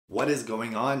What is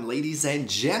going on, ladies and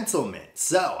gentlemen?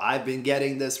 So, I've been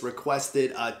getting this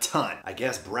requested a ton. I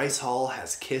guess Bryce Hall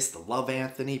has kissed Luv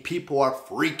Anthony. People are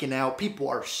freaking out. People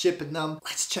are shipping them.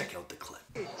 Let's check out the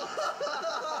clip.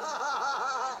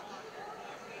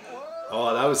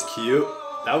 Oh, that was cute.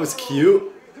 That was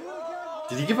cute.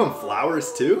 Did he give him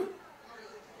flowers too?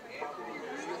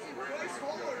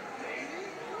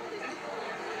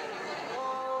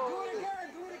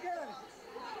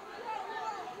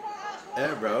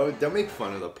 Yeah, bro, don't make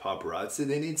fun of the paparazzi.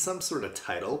 They need some sort of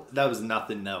title. That was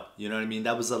nothing, no. You know what I mean?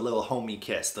 That was a little homie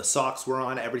kiss. The socks were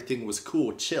on, everything was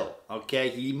cool, chill, okay?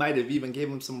 He might have even gave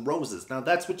him some roses. Now,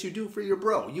 that's what you do for your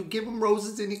bro. You give him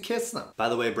roses and you kiss them. By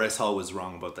the way, Bryce Hall was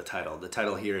wrong about the title. The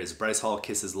title here is Bryce Hall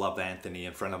kisses Luv Anthony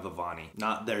in front of Ivani.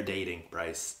 Not they're dating,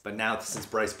 Bryce. But now, since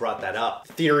Bryce brought that up,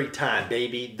 theory time,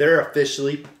 baby. They're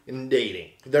officially dating.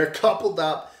 They're coupled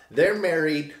up. They're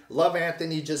married. Luv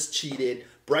Anthony just cheated.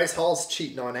 Bryce Hall's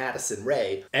cheating on Addison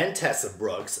Rae and Tessa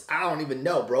Brooks. I don't even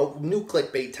know, bro. New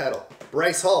clickbait title.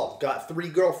 Bryce Hall got 3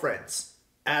 girlfriends.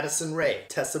 Addison Rae,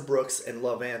 Tessa Brooks, and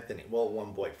Luv Anthony. Well,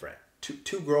 1 boyfriend.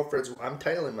 Two girlfriends. I'm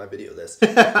titling my video this.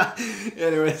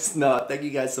 Anyways, no, thank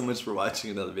you guys so much for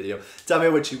watching another video. Tell me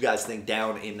what you guys think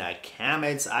down in the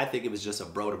comments. I think it was just a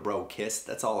bro-to-bro kiss.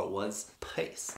 That's all it was. Peace.